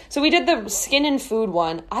 Okay. So we did the skin and food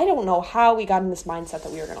one. I don't know how we got in this mindset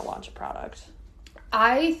that we were going to launch a product.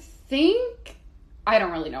 I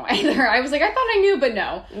don't really know either. I was like, I thought I knew, but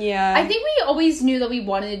no. Yeah. I think we always knew that we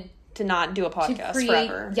wanted to not do a podcast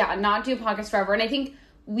forever. Yeah, not do a podcast forever. And I think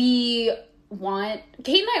we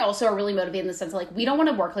Kate and I also are really motivated in the sense of, like, we don't want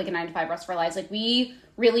to work like a 9-to-5 rest of our lives. Like, we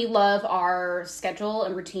really love our schedule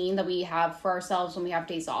and routine that we have for ourselves when we have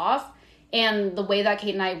days off. And the way that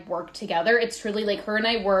Kate and I work together, it's truly, like, her and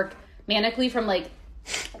I work manically from, like,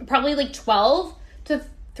 probably, like, 12 to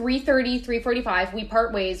 3:30, 3:45. We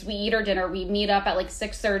part ways. We eat our dinner. We meet up at, like,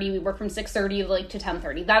 6:30. We work from 6:30, like, to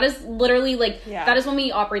 10:30. That is literally, like, that is when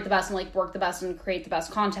we operate the best and, like, work the best and create the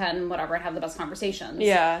best content and whatever and have the best conversations.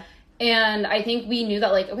 Yeah. And I think we knew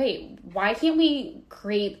that, like, okay, why can't we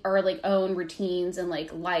create our, like, own routines and, like,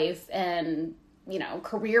 life and, you know,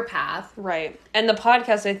 career path? Right. And the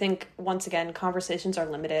podcast, I think, once again, conversations are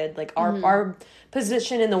limited. Like, our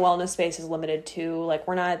position in the wellness space is limited too. Like,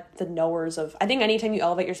 we're not the knowers of... I think anytime you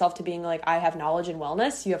elevate yourself to being, like, I have knowledge in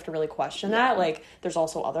wellness, you have to really question that. Like, there's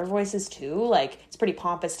also other voices too. Like, it's pretty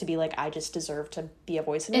pompous to be like, I just deserve to be a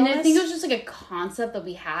voice in wellness. And I think it was just, like, a concept that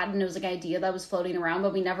we had, and it was, like, an idea that was floating around,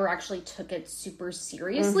 but we never actually took it super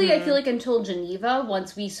seriously. I feel like until Geneva,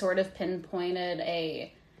 once we sort of pinpointed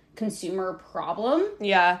a consumer problem.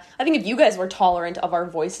 Yeah. I think if you guys were tolerant of our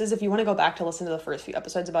voices, if you want to go back to listen to the first few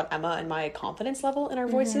episodes about Emma and my confidence level in our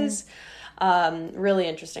voices, really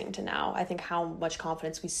interesting to now. I think how much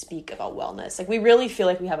confidence we speak about wellness. Like, we really feel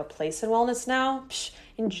like we have a place in wellness now.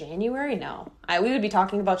 In January, no. We would be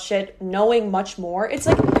talking about shit, knowing much more. It's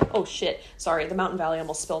like, oh shit, sorry, the Mountain Valley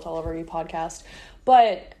almost spilt all over your podcast.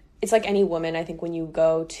 But it's like any woman, I think, when you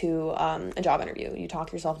go to a job interview, you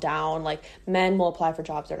talk yourself down. Like, men will apply for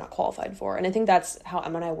jobs they're not qualified for. And I think that's how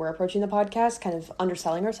Emma and I were approaching the podcast, kind of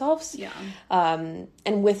underselling ourselves. Yeah.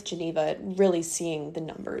 And with Geneva, really seeing the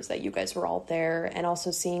numbers that you guys were all there, and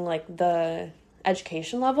also seeing, like, the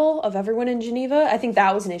education level of everyone in Geneva. I think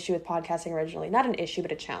that was an issue with podcasting originally. Not an issue,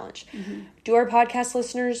 but a challenge. Do our podcast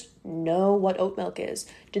listeners know what oat milk is?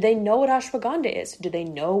 Do they know what ashwagandha is? Do they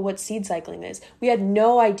know what seed cycling is? We had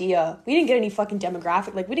no idea. We didn't get any fucking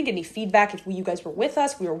demographic. Like, we didn't get any feedback if you guys were with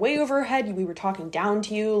us. We were way overhead. We were talking down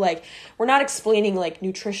to you. Like, we're not explaining, like,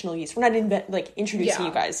 nutritional use. We're not introducing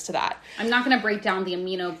you guys to that. I'm not going to break down the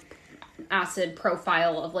amino acid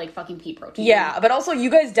profile of, like, fucking pea protein. Yeah, but also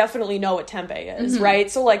you guys definitely know what tempeh is,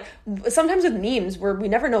 right? So, like, sometimes with memes where we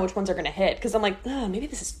never know which ones are gonna hit, because I'm like, oh, maybe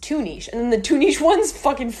this is too niche, and then the too niche ones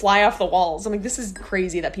fucking fly off the walls. I'm like, this is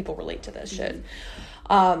crazy that people relate to this shit.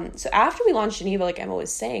 So after we launched Geneva, like Emma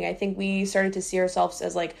was saying, I think we started to see ourselves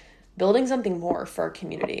as, like, building something more for our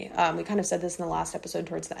community. We kind of said this in the last episode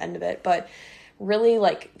towards the end of it, but really,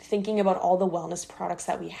 like, thinking about all the wellness products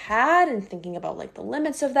that we had and thinking about, like, the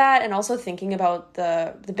limits of that, and also thinking about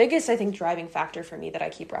the biggest, I think, driving factor for me that I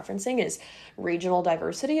keep referencing is regional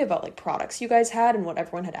diversity about, like, products you guys had and what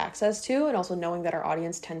everyone had access to, and also knowing that our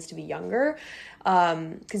audience tends to be younger,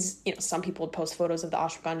 because, you know, some people would post photos of the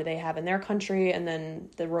ashwagandha they have in their country and then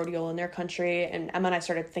the rhodiola in their country, and Emma and I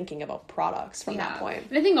started thinking about products from that point.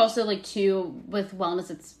 And I think also, like, too, with wellness,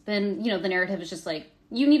 it's been, you know, the narrative is just, like,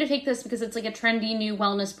 you need to take this because it's, like, a trendy new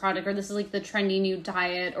wellness product, or this is, like, the trendy new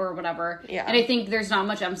diet or whatever. Yeah. And I think there's not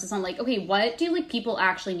much emphasis on, like, okay, what do, like, people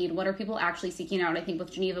actually need? What are people actually seeking out? And I think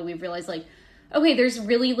with Geneva, we've realized, like, okay, there's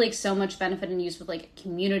really, like, so much benefit and use with, like,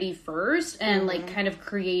 community first and, like, kind of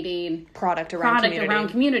creating product around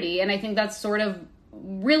community. And I think that's sort of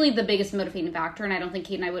really the biggest motivating factor. And I don't think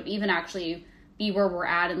Kate and I would even actually be where we're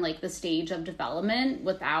at in, like, the stage of development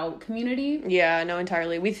without community. Yeah, no,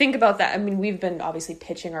 entirely. We think about that. I mean, we've been obviously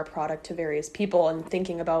pitching our product to various people and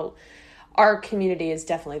thinking about our community is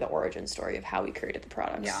definitely the origin story of how we created the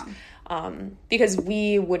products. Yeah. Because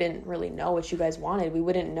we wouldn't really know what you guys wanted. We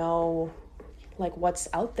wouldn't know, like, what's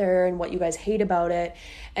out there and what you guys hate about it.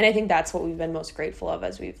 And I think that's what we've been most grateful of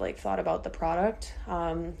as we've, like, thought about the product.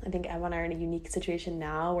 I think Emma and I are in a unique situation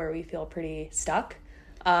now where we feel pretty stuck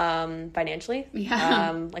financially.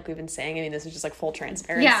 Like we've been saying, I mean, this is just, like, full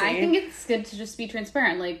transparency. Yeah, I think it's good to just be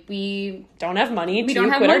transparent. Like, we don't have money to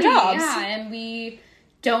quit our jobs. Yeah, and we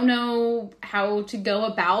don't know how to go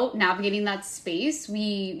about navigating that space. We,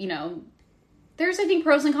 you know, there's, I think,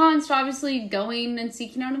 pros and cons to obviously going and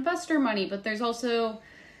seeking out investor money, but there's also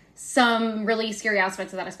some really scary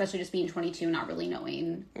aspects of that, especially just being 22, not really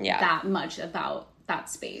knowing that much about that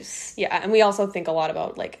space. Yeah, and we also think a lot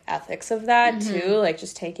about, like, ethics of that too, like,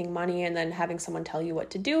 just taking money and then having someone tell you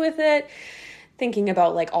what to do with it. Thinking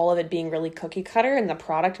about, like, all of it being really cookie cutter and the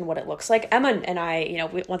product and what it looks like. Emma and I, you know,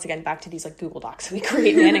 once again, back to these, like, Google Docs we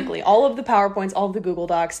create manically. All of the PowerPoints, all of the Google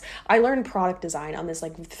Docs. I learned product design on this,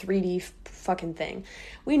 like, 3D fucking thing.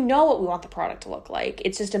 We know what we want the product to look like.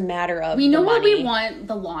 It's just a matter of we know what we want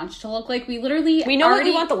the launch to look like. We know what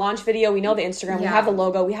we want the launch video. We know the Instagram. We have the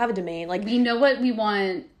logo. We have a domain. Like, we know what we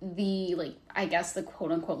want the, like, I guess the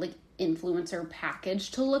quote unquote, like, influencer package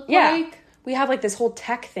to look like. we have, like, this whole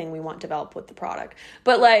tech thing we want developed with the product.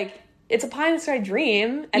 But, like, it's a pie in the sky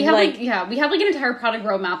dream. And, we have, we have, like, an entire product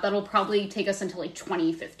roadmap that'll probably take us until, like,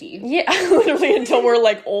 2050. Yeah, literally until we're,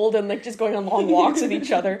 like, old and, like, just going on long walks with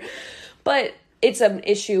each other. But it's an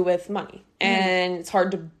issue with money. And it's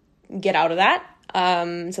hard to get out of that.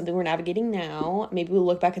 Something we're navigating now. Maybe we'll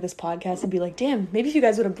look back at this podcast and be like, damn, maybe if you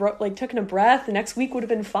guys would have taken a breath, the next week would have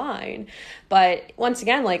been fine. But once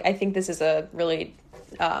again, like, I think this is a really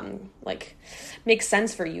like, makes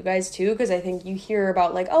sense for you guys too, because I think you hear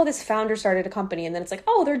about, like, oh, this founder started a company, and then it's like,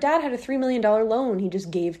 oh, their dad had a $3 million loan he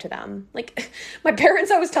just gave to them. Like, my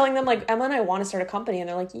parents, I was telling them, like, Emma and I want to start a company, and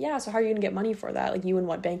they're like, yeah, so how are you gonna get money for that? Like, you in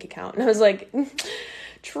what bank account? And I was like,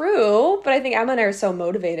 true, but I think Emma and I are so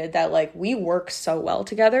motivated that, like, we work so well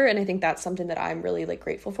together, and I think that's something that I'm really, like,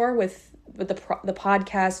 grateful for with the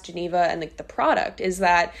podcast, Geneva, and, like, the product, is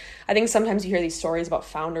that I think sometimes you hear these stories about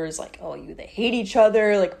founders, like, oh, they hate each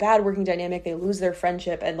other, like, bad working dynamic, they lose their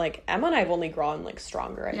friendship, and, like, Emma and I have only grown, like,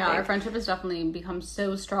 stronger, I think. Our friendship has definitely become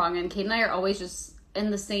so strong, and Kate and I are always just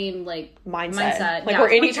in the same, like, mindset. Like, we're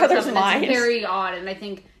in each other's minds. It's very odd, and I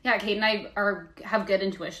think, Kate and I have good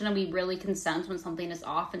intuition, and we really can sense when something is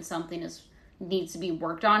off and something needs to be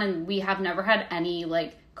worked on, and we have never had any,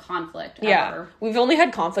 like, conflict ever. We've only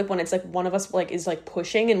had conflict when it's, like, one of us, like, is, like,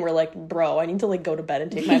 pushing, and we're like, bro, I need to, like, go to bed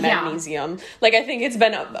and take my magnesium. Like, I think it's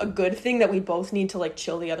been a good thing that we both need to, like,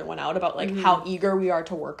 chill the other one out about, like, how eager we are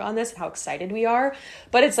to work on this and how excited we are.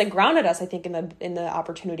 But it's, like, grounded us, I think, in the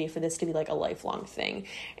opportunity for this to be, like, a lifelong thing.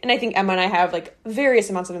 And I think Emma and I have, like, various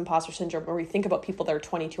amounts of imposter syndrome where we think about people that are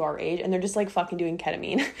 22 our age, and they're just, like, fucking doing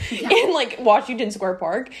ketamine in, like, Washington Square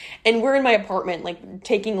Park. And we're in my apartment, like,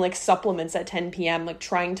 taking, like, supplements at 10 p.m., like,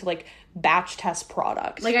 trying to, like, batch test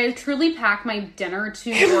product. Like, I truly pack my dinner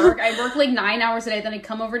to work. I work, like, 9 hours a day, then I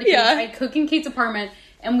come over to Kate, I cook in Kate's apartment,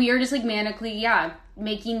 and we are just, like, manically,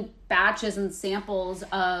 making batches and samples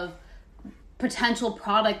of potential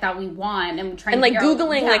product that we want, and trying to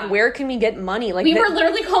Googling, like, where can we get money? Like, we were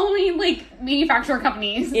literally calling, like, manufacturer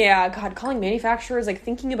companies. Yeah, God, calling manufacturers, like,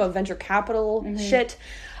 thinking about venture capital shit.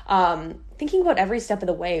 Thinking about every step of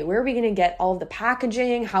the way. Where are we going to get all of the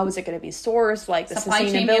packaging? How is it going to be sourced? Like, the supply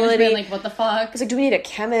sustainability. Chain management, like, what the fuck? I was like, do we need a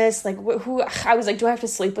chemist? Like, who? I was like, do I have to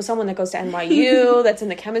sleep with someone that goes to NYU that's in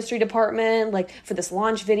the chemistry department? Like, for this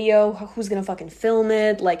launch video, who's going to fucking film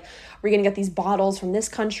it? Like, are we going to get these bottles from this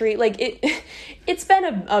country? Like, it's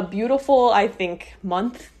been a beautiful, I think,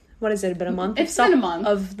 month. What has it been, a month? It's been a month.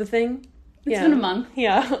 Of the thing? It's been a month.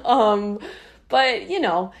 Yeah. But, you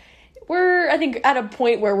know, we're, I think, at a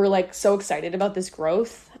point where we're, like, so excited about this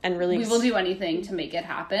growth and really... We will do anything to make it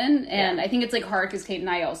happen. And I think it's, like, hard because Kate and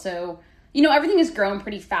I also... You know, everything has grown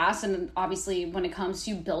pretty fast. And obviously, when it comes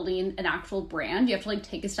to building an actual brand, you have to, like,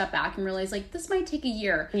 take a step back and realize, like, this might take a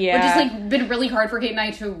year. Yeah. Which has, like, been really hard for Kate and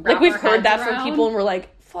I to wrap Like, we've heard that from people and we're like,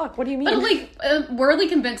 fuck, what do you mean? But, like, we're, like,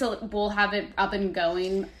 convinced that we'll have it up and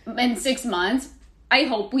going in 6 months. I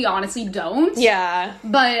hope we honestly don't. Yeah.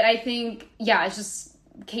 But I think, it's just...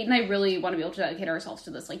 Kate and I really want to be able to dedicate ourselves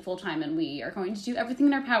to this, like, full time, and we are going to do everything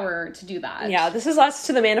in our power to do that. Yeah, this is us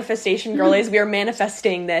to the manifestation girlies. We are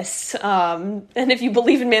manifesting this. And if you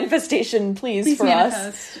believe in manifestation, please for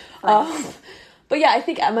manifest us. But yeah, I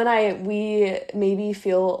think Emma and I, we maybe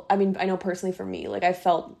feel, I mean, I know personally for me, like, I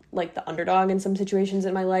felt like the underdog in some situations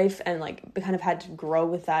in my life, and, like, kind of had to grow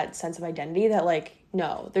with that sense of identity that, like,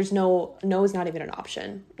 no is not even an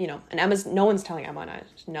option, you know, and no one's telling Emma and I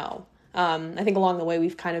no. I think along the way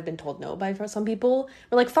we've kind of been told no by some people.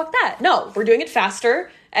 We're like, fuck that. No, we're doing it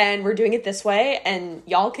faster and we're doing it this way, and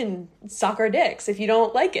y'all can suck our dicks if you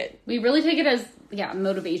don't like it. We really take it as,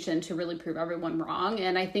 motivation to really prove everyone wrong.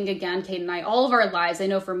 And I think, again, Kate and I, all of our lives, I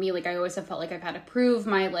know for me, like, I always have felt like I've had to prove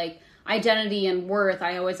my, like, identity and worth.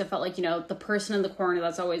 I always have felt like, you know, the person in the corner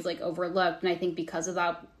that's always, like, overlooked. And I think because of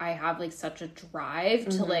that, I have, like, such a drive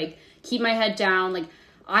to, like, keep my head down, like,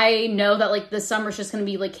 I know that, like, this summer's just gonna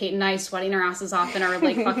be, like, Kate and I sweating our asses off in our,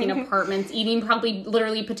 like, fucking apartments, eating probably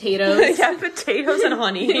literally potatoes. Yeah, potatoes and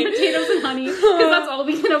honey. Potatoes and honey, because that's all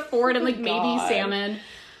we can afford, and, like, maybe salmon.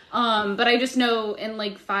 But I just know in,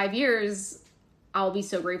 like, 5 years, I'll be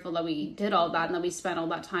so grateful that we did all that and that we spent all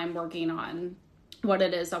that time working on what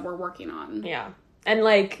it is that we're working on. Yeah. And,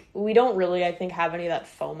 like, we don't really, I think, have any of that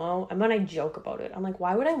FOMO. And when I joke about it, I'm like,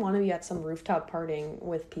 why would I want to be at some rooftop partying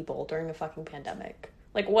with people during a fucking pandemic?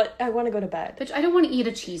 Like, what? I want to go to bed. Bitch, I don't want to eat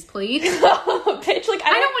a cheese plate. Bitch, like,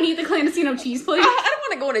 I don't want to eat the clandestino cheese plate. I don't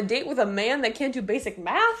want to go on a date with a man that can't do basic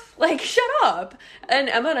math. Like, shut up. And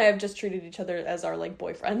Emma and I have just treated each other as our, like,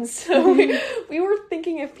 boyfriends. So we were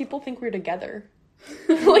thinking if people think we're together.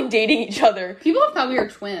 Like, dating each other. People have thought we were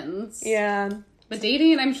twins. Yeah. But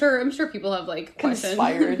dating, I'm sure people have, like, questions.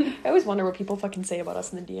 Conspired. I always wonder what people fucking say about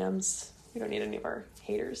us in the DMs. We don't need any of our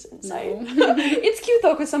haters inside. No. It's cute,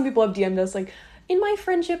 though, because some people have DM'd us, like, in my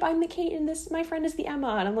friendship, I'm the Kate, and my friend is the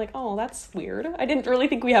Emma. And I'm like, oh, that's weird. I didn't really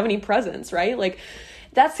think we have any presence, right? Like,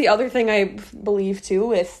 that's the other thing I believe, too,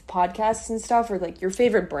 with podcasts and stuff, or, like, your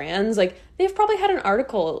favorite brands. Like, they've probably had an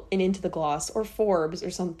article in Into the Gloss or Forbes or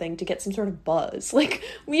something to get some sort of buzz. Like,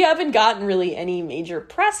 we haven't gotten really any major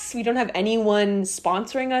press. We don't have anyone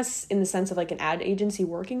sponsoring us in the sense of, like, an ad agency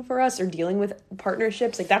working for us or dealing with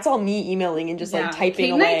partnerships. Like, that's all me emailing and just, like, typing Kate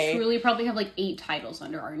away. And I truly probably have, like, 8 titles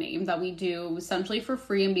under our name that we do essentially for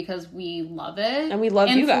free and because we love it. And we love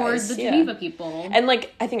you guys. And for the Geneva people. And,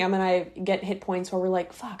 like, I think Emma and I get hit points where we're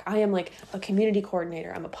like, fuck, I am, like, a community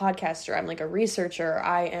coordinator. I'm a podcaster. I'm, like, a researcher.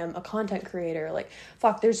 I am a content creator. Like,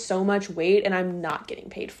 fuck, there's so much weight and I'm not getting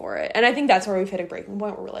paid for it. And I think that's where we've hit a breaking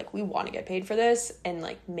point where we're like, we want to get paid for this and,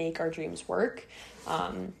 like, make our dreams work.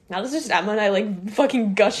 Now this is just Emma and I, like,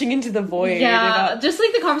 fucking gushing into the void. Yeah, just,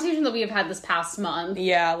 like, the conversation that we have had this past month.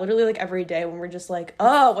 Yeah, literally, like, every day when we're just like,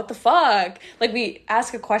 oh, what the fuck? Like, we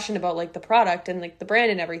ask a question about, like, the product and, like, the brand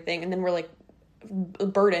and everything, and then we're, like,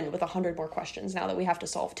 burdened with 100 more questions now that we have to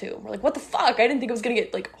solve too. We're like, what the fuck? I didn't think it was gonna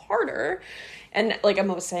get, like, harder. And, like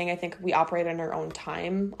Emma was saying, I think we operate on our own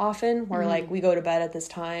time often, where like we go to bed at this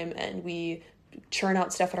time and we churn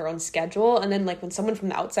out stuff at our own schedule, and then, like, when someone from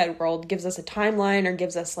the outside world gives us a timeline or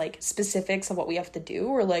gives us, like, specifics of what we have to do,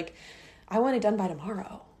 we're like, I want it done by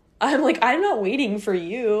tomorrow. I'm like, I'm not waiting for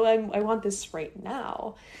you. I want this right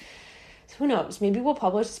now. So who knows? Maybe we'll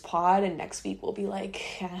publish this pod and next week we'll be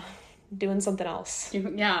like, doing something else.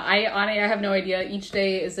 Yeah, I have no idea. Each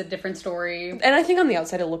day is a different story. And I think on the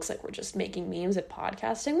outside it looks like we're just making memes at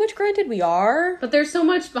podcasting, which granted we are. But there's so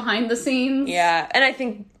much behind the scenes. Yeah, and I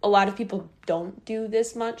think a lot of people don't do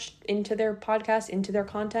this much into their podcast, into their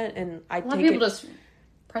content, and a lot of people just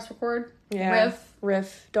press record,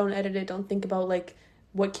 riff, don't edit it, don't think about, like,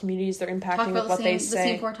 what communities they're impacting with what they say. The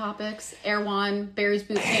same 4 topics: Erewhon, Barry's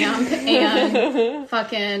Boot Camp, and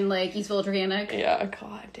fucking, like, Eastville Organic. Yeah,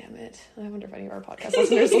 god damn it. I wonder if any of our podcast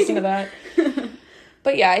listeners listen to that.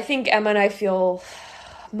 But yeah, I think Emma and I feel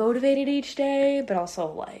motivated each day, but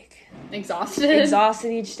also, like,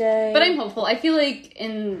 exhausted each day. But I'm hopeful. I feel like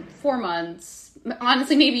in 4 months,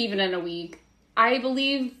 honestly, maybe even in a week, I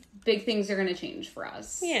believe big things are going to change for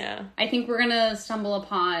us. Yeah. I think we're going to stumble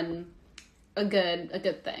upon a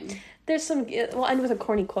good thing. There's some, we'll end with a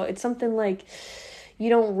corny quote. It's something like, you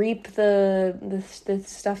don't reap the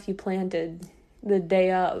stuff you planted the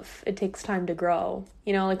day of. It takes time to grow.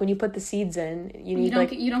 You know, like, when you put the seeds in, you don't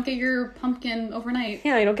get your pumpkin overnight.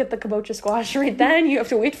 Yeah, you don't get the kabocha squash right then. You have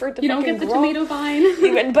to wait for it to grow. You don't get the tomato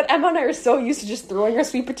vine. But Emma and I are so used to just throwing our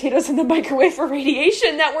sweet potatoes in the microwave for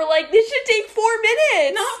radiation that we're like, this should take 4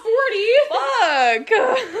 minutes. Not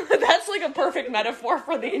 40. Fuck. That's, like, a perfect metaphor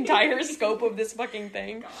for the entire scope of this fucking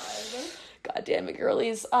thing. God damn it,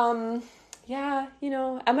 girlies. Yeah, you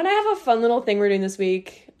know, Emma and I have a fun little thing we're doing this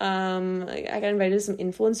week. I got invited to some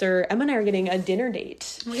influencer. Emma and I are getting a dinner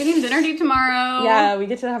date. We're getting a dinner date tomorrow. Yeah, we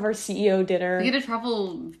get to have our CEO dinner. We get to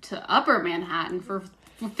travel to Upper Manhattan for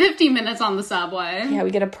 50 minutes on the subway. Yeah, we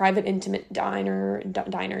get a private, intimate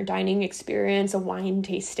dining experience, a wine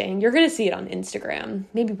tasting. You're going to see it on Instagram.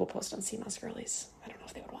 Maybe we'll post on CMOS Girlies. I don't know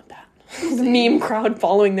if they would want that. The meme crowd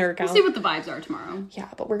following their account. We'll see what the vibes are tomorrow. Yeah,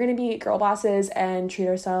 but we're going to be girl bosses and treat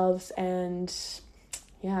ourselves and,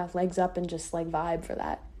 yeah, legs up and just, like, vibe for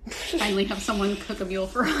that. Finally have someone cook a meal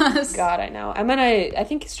for us. God, I know. I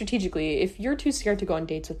think strategically, if you're too scared to go on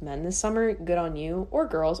dates with men this summer, good on you, or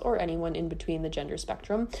girls, or anyone in between the gender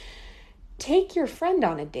spectrum. Take your friend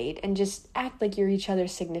on a date and just act like you're each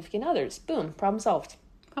other's significant others. Boom, problem solved.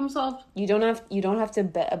 Problem solved. You don't have to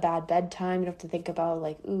bet a bad bedtime. You don't have to think about,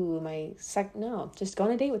 like, ooh, no, just go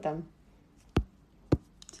on a date with them.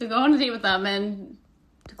 So go on a date with them and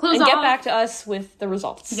to close and off. Get back to us with the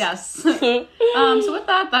results. Yes. So with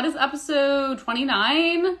that is episode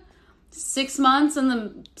 29. 6 months in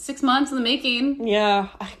the making. Yeah.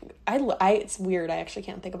 I it's weird. I actually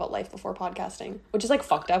can't think about life before podcasting, which is, like,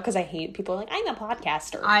 fucked up because I hate people like, I'm a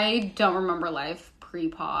podcaster. I don't remember life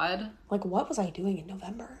pre-pod. Like, what was I doing in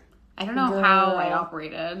November? I don't know how I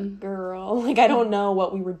operated. Girl. Like, I don't know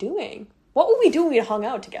what we were doing. What would we do when we hung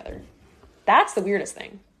out together? That's the weirdest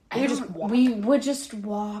thing. We would just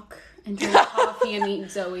walk and drink coffee and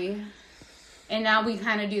eat Zoe. And now we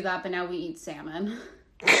kind of do that, but now we eat salmon.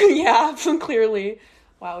 Yeah, clearly.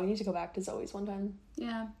 Wow, we need to go back to Zoe's one time.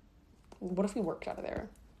 Yeah. What if we worked out of there?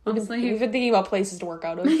 Honestly, we've been thinking about places to work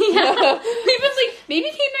out of. Yeah. We've been, like, Maybe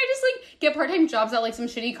Kate and I just, like, get part-time jobs at, like, some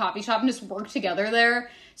shitty coffee shop and just work together there.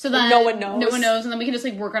 So that no one knows. No one knows, and then we can just,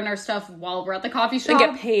 like, work on our stuff while we're at the coffee shop. And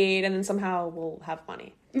get paid, and then somehow we'll have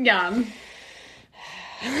money. Yeah.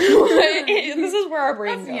 This is where our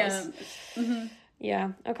brain goes. Yeah. Mm-hmm.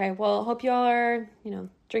 Yeah. Okay. Well, hope y'all are,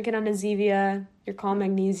 drinking on a Zevia, your calm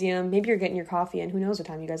magnesium. Maybe you're getting your coffee in. Who knows what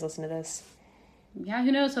time you guys listen to this. Yeah,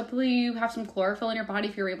 who knows? Hopefully you have some chlorophyll in your body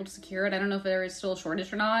if you're able to secure it. I don't know if there is still a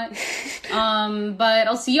shortage or not. But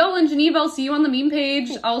I'll see y'all in Geneva. I'll see you on the meme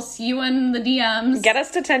page. I'll see you in the DMs. Get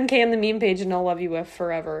us to 10K on the meme page and I'll love you with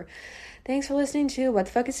forever. Thanks for listening to What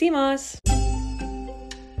the Fuck is CMOS?